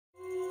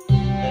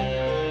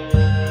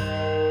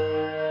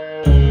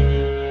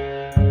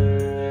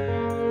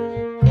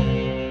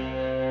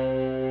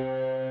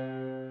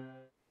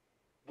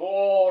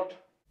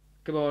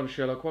on,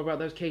 Sherlock. What about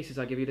those cases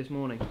I gave you this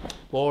morning?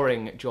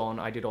 Boring, John.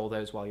 I did all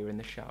those while you were in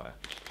the shower.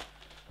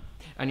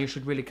 And you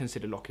should really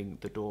consider locking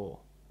the door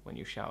when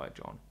you shower,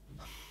 John.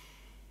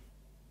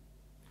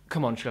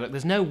 Come on, Sherlock,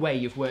 there's no way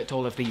you've worked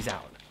all of these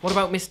out. What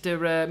about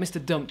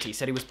Mr. Dumpty?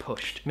 Said he was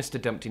pushed. Mr.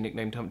 Dumpty,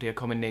 nicknamed Humpty, a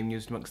common name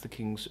used amongst the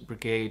King's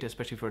brigade,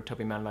 especially for a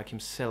tubby man like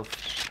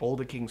himself. All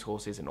the King's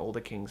horses and all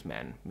the King's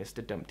men.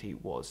 Mr. Dumpty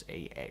was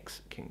a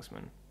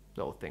ex-Kingsman.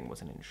 The whole thing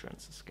was an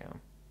insurance scam.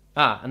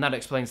 Ah, and that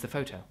explains the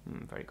photo.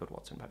 Very good,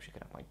 Watson. Perhaps you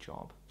could have my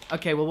job.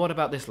 Okay, well, what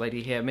about this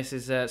lady here,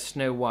 Mrs.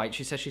 Snow White?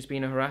 She says she's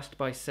been harassed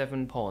by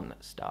 7 porn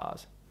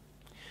stars.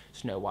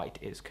 Snow White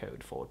is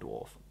code for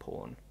dwarf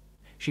porn.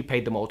 She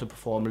paid them all to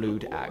perform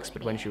lewd acts,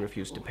 but when she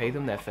refused to pay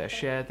them their fair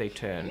share, they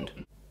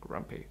turned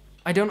grumpy.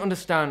 I don't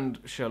understand,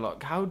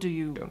 Sherlock. How do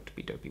you... Don't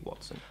be dopey,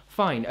 Watson.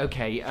 Fine,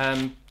 okay.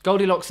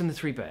 Goldilocks and the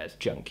 3 bears.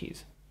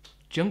 Junkies.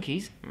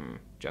 Junkies?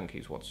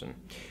 Junkies, Watson.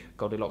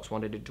 Goldilocks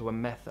wandered into a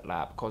meth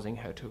lab, causing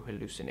her to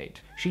hallucinate.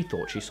 She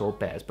thought she saw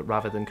bears, but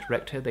rather than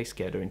correct her, they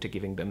scared her into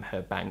giving them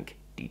her bank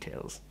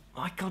details.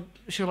 My God,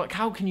 Sherlock,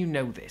 how can you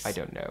know this? I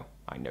don't know.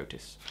 I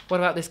notice.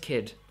 What about this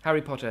kid?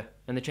 Harry Potter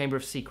and the Chamber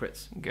of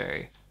Secrets.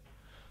 Gay.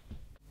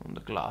 And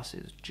the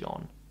glasses,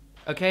 John.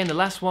 Okay, and the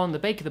last one, the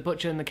baker, the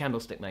butcher, and the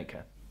candlestick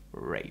maker.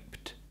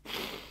 Raped.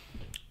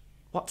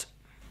 What?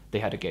 They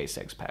had a gay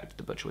sex pact.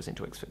 The butcher was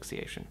into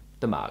asphyxiation.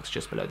 The marks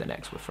just below the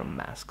necks were from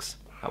masks.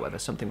 However,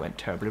 something went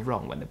terribly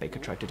wrong when the baker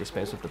tried to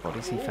dispose of the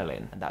bodies he fell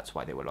in, and that's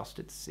why they were lost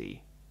at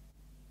sea.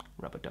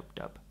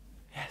 Rub-a-dub-dub.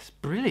 Yes,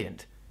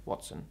 brilliant.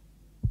 Watson.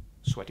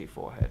 Sweaty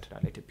forehead,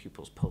 dilated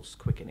pupils, pulse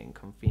quickening,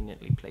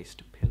 conveniently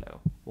placed pillow.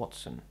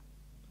 Watson,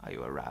 are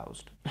you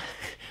aroused?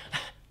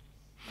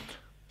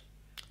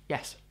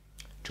 Yes.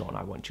 John,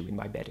 I want you in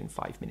my bed in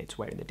 5 minutes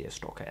wearing the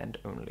deerstalker and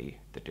only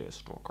the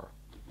deerstalker.